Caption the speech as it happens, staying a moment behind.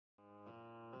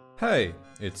Hey,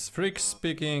 it's FRix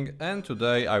speaking, and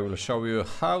today I will show you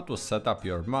how to set up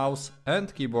your mouse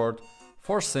and keyboard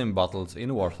for sim battles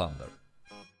in War Thunder.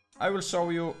 I will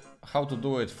show you how to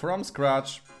do it from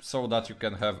scratch so that you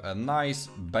can have a nice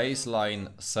baseline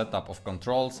setup of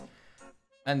controls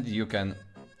and you can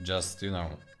just,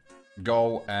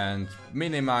 go and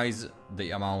minimize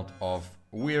the amount of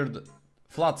weird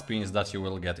flat spins that you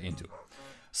will get into.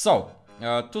 So,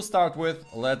 to start with,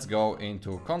 let's go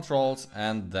into controls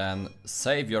and then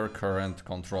save your current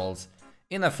controls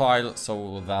in a file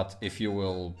so that if you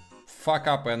will fuck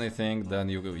up anything, then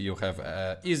you have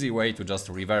an easy way to just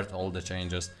revert all the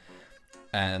changes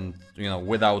and,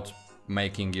 without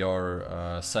making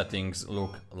your settings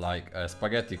look like a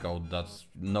spaghetti code that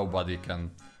nobody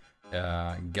can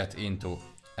get into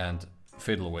and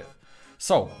fiddle with.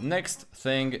 So, next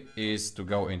thing is to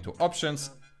go into options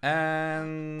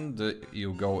and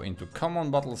you go into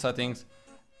common battle settings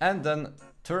and then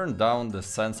turn down the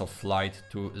sense of flight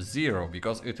to 0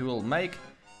 because it will make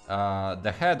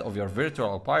the head of your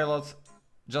virtual pilot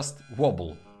just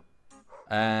wobble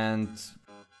and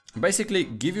basically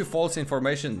give you false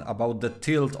information about the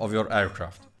tilt of your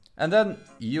aircraft. And then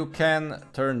you can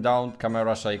turn down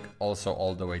camera shake also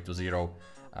all the way to 0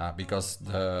 because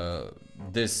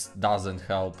this doesn't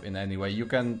help in any way. You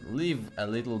can leave a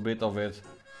little bit of it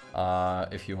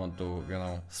if you want to,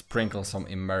 sprinkle some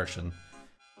immersion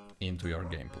into your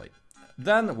gameplay.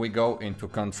 Then we go into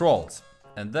controls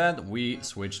and then we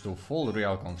switch to full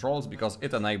real controls because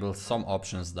it enables some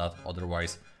options that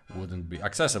otherwise wouldn't be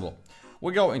accessible.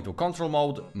 We go into control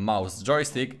mode, mouse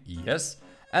joystick, yes,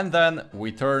 and then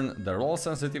we turn the roll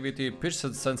sensitivity, pitch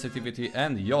sensitivity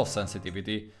and yaw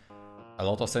sensitivity, a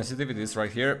lot of sensitivities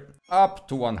right here, up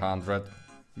to 100.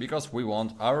 Because we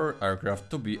want our aircraft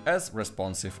to be as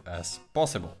responsive as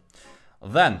possible.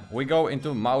 Then we go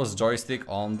into mouse joystick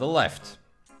on the left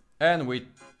and we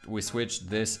switch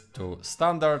this to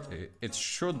standard. It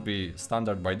should be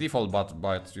standard by default, but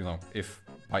if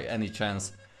by any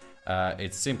chance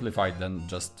it's simplified, then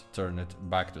just turn it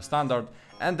back to standard.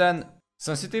 And then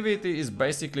sensitivity is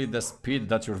basically the speed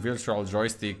that your virtual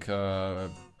joystick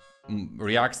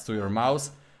reacts to your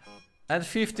mouse, and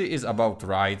 50 is about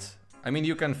right. I mean,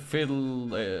 you can fiddle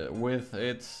with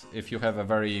it if you have a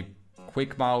very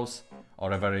quick mouse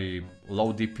or a very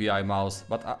low DPI mouse,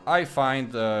 but I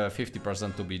find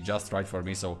 50% to be just right for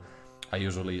me, so I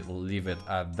usually leave it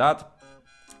at that.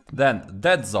 Then,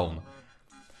 dead zone.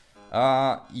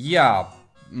 Yeah,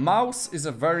 mouse is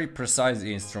a very precise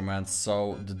instrument,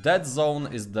 so the dead zone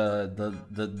is the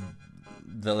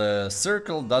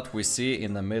circle that we see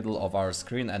in the middle of our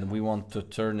screen, and we want to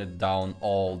turn it down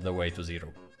all the way to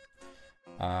 0.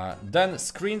 Then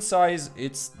screen size,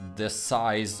 it's the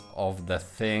size of the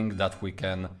thing that we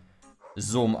can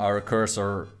zoom our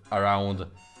cursor around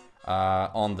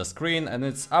on the screen, and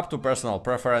it's up to personal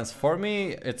preference. For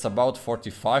me it's about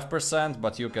 45%,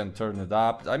 but you can turn it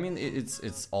up. I mean,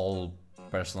 it's all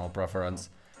personal preference,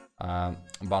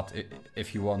 but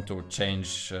if you want to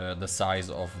change the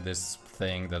size of this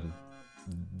thing, then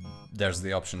there's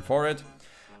the option for it.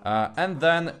 And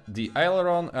then the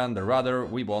aileron and the rudder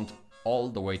we want all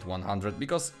the way to 100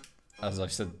 because, as I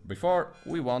said before,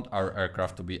 we want our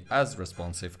aircraft to be as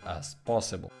responsive as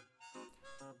possible.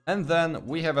 And then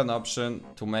we have an option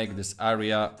to make this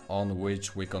area on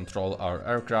which we control our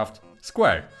aircraft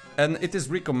square, and it is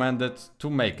recommended to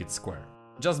make it square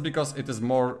just because it is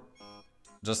more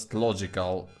just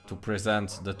logical to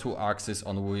present the two axes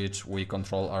on which we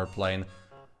control our plane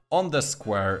on the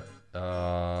square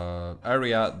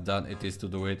area than it is to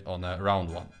do it on a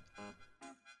round one.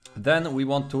 Then we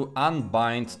want to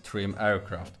unbind trim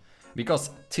aircraft because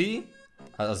T,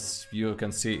 as you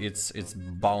can see, it's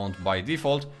bound by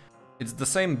default. It's the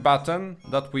same button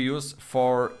that we use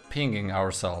for pinging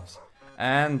ourselves,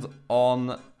 and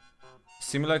on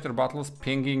simulator battles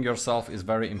pinging yourself is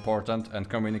very important and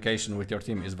communication with your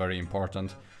team is very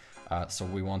important, so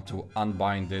we want to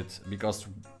unbind it because,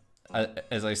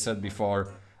 as I said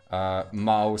before,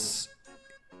 mouse,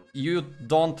 you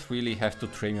don't really have to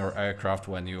trim your aircraft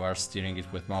when you are steering it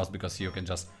with mouse because you can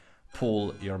just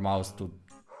pull your mouse to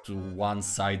one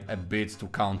side a bit to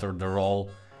counter the roll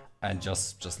and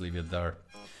just leave it there.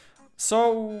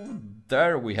 So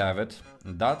there we have it.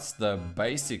 That's the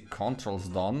basic controls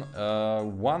done.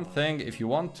 One thing, if you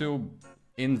want to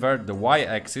invert the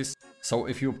y-axis, so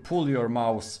if you pull your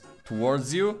mouse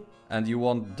towards you and you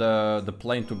want the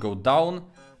plane to go down,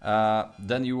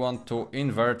 then you want to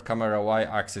invert camera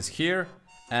y-axis here,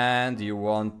 and you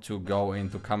want to go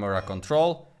into camera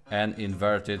control and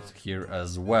invert it here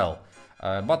as well.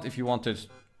 But if you want it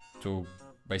to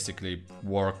basically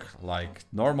work like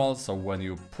normal. So when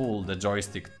you pull the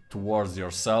joystick towards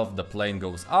yourself, the plane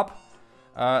goes up.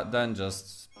 Then just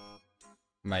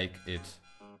make it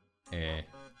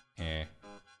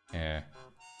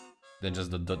then just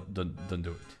don't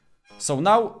do it. So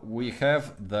now we have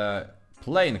the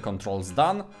plane controls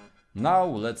done. Now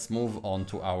let's move on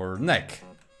to our neck.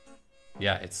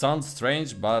 Yeah, it sounds strange,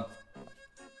 but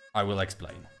I will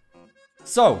explain.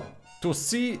 So, to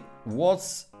see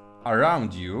what's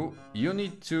around you, you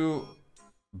need to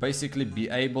basically be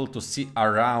able to see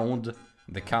around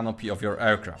the canopy of your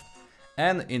aircraft.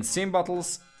 And in sim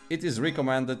battles, it is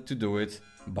recommended to do it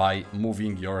by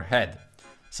moving your head.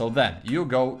 So then you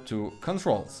go to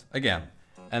controls again,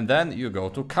 and then you go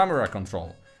to camera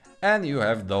control, and you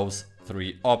have those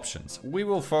three options. We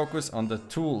will focus on the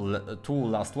two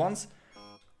last ones.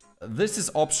 This is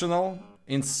optional.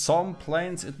 In some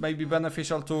planes it may be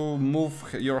beneficial to move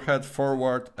your head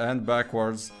forward and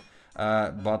backwards,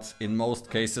 but in most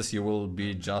cases you will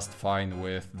be just fine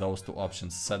with those two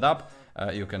options set up.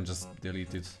 You can just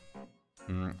delete it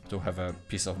to have a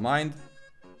peace of mind.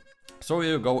 So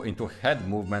you go into head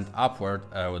movement upward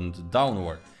and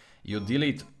downward. You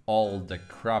delete all the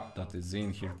crap that is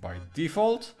in here by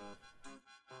default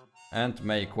and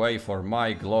make way for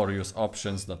my glorious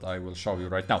options that I will show you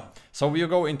right now. So you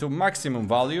go into maximum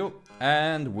value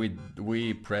and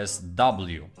we press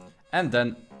W and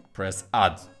then press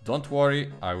add. Don't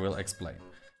worry, I will explain.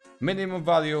 Minimum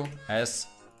value S,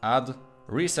 add,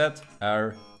 reset,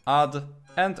 R, add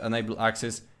and enable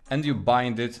axis, and you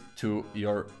bind it to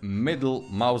your middle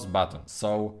mouse button.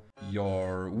 So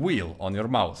your wheel on your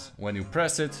mouse. When you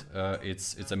press it,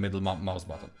 it's a middle mouse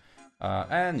button.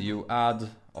 And you add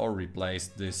or replace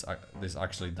this. This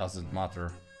actually doesn't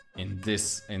matter in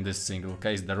this single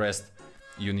case. The rest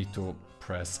you need to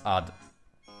press add.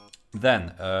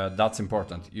 Then that's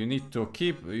important. You need to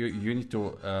keep. You need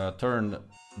to turn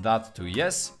that to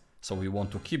yes. So we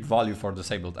want to keep value for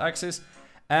disabled axis,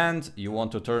 and you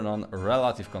want to turn on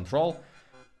relative control.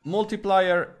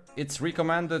 Multiplier. It's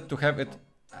recommended to have it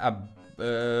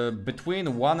between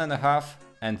 1.5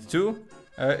 and 2.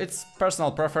 It's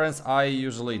personal preference. I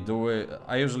usually do it.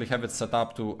 I usually have it set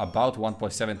up to about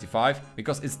 1.75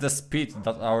 because it's the speed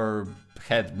that our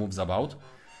head moves about.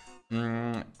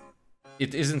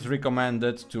 It isn't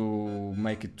recommended to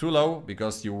make it too low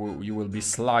because you will be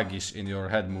sluggish in your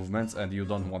head movements and you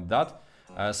don't want that.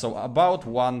 So about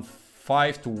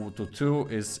 1.5 to 2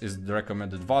 is the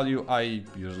recommended value. I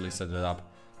usually set it up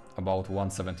about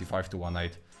 1.75 to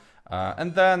 1.8.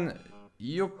 And then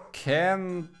you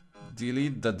can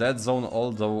delete the dead zone,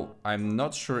 although I'm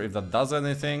not sure if that does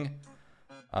anything.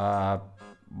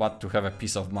 But to have a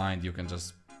peace of mind, you can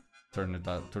just turn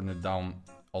it down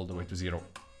all the way to 0.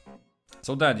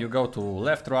 So then you go to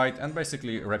left, right, and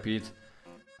basically repeat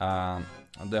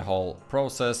the whole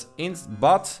process.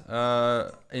 But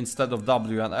instead of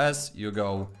W and S, you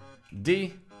go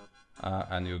D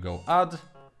and you go add.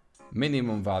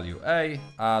 Minimum value A,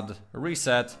 add,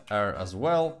 reset, R as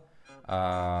well,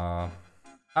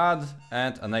 add,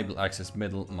 and enable axis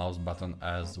middle mouse button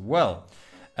as well.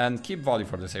 And keep value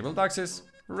for disabled axis,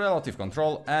 relative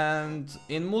control, and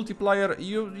in multiplier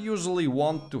you usually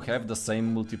want to have the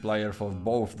same multiplier for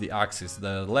both the axes,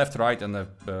 the left, right, and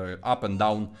the up and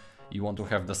down. You want to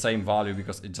have the same value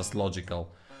because it's just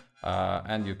logical.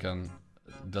 And you can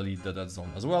delete the dead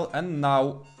zone as well. And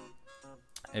now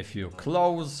if you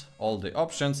close all the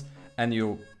options and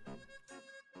you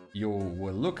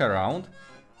will look around,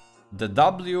 the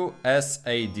W, S,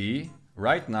 A, D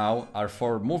right now are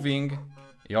for moving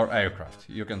your aircraft.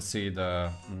 You can see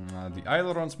the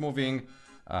ailerons moving,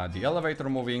 the elevator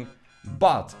moving,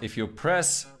 but if you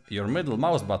press your middle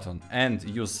mouse button and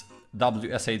use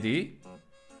WSAD,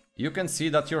 you can see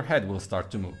that your head will start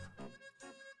to move.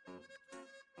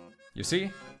 You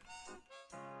see?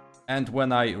 And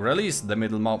when I release the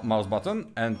middle mouse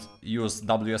button and use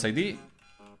WSAD,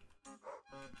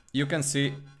 you can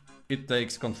see it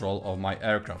takes control of my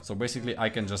aircraft. So basically I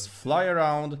can just fly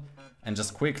around and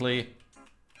just quickly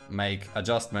make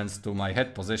adjustments to my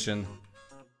head position,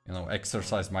 you know,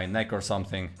 exercise my neck or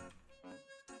something.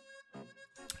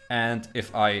 And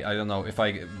if I don't know, if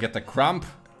I get a cramp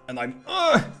and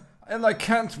and I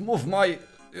can't move my,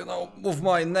 you know, move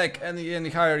my neck any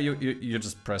higher, you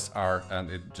just press R and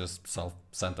it just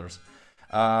self-centers.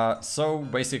 So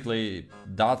basically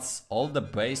that's all the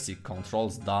basic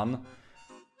controls done.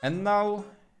 And now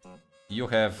you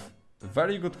have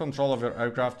very good control of your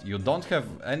aircraft, you don't have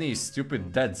any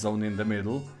stupid dead zone in the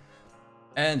middle,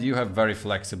 and you have very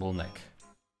flexible neck.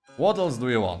 What else do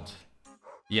you want?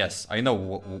 Yes, I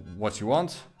know what you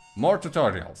want, more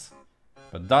tutorials.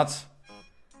 But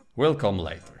will come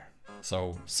later.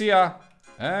 So see ya,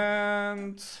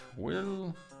 and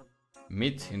we'll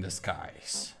meet in the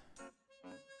skies.